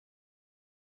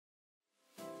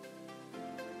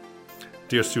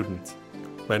Dear students,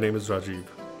 my name is Rajiv.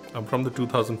 I'm from the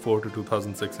 2004 to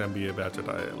 2006 MBA batch at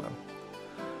IILM.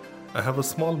 I have a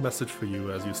small message for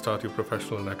you as you start your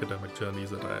professional and academic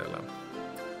journeys at IILM.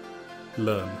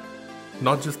 Learn,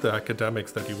 not just the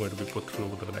academics that you're going to be put through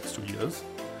over the next 2 years,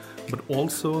 but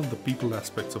also the people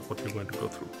aspects of what you're going to go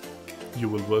through. You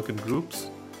will work in groups,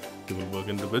 you will work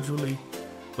individually,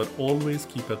 but always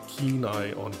keep a keen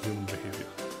eye on human behavior.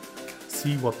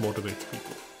 See what motivates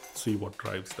people, see what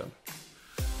drives them.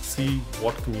 See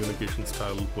what communication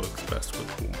style works best with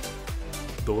whom.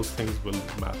 Those things will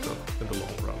matter in the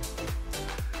long run.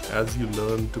 As you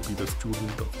learn to be the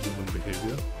student of human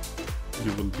behavior,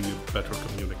 you will be a better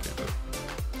communicator.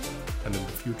 And in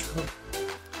the future,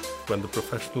 when the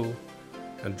professional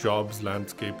and jobs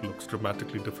landscape looks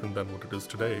dramatically different than what it is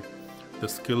today, the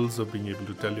skills of being able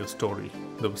to tell your story,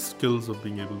 the skills of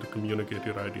being able to communicate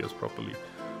your ideas properly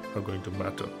are going to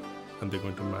matter, and they're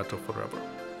going to matter forever.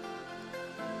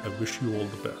 I wish you all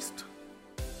the best.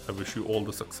 I wish you all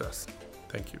the success.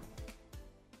 Thank you.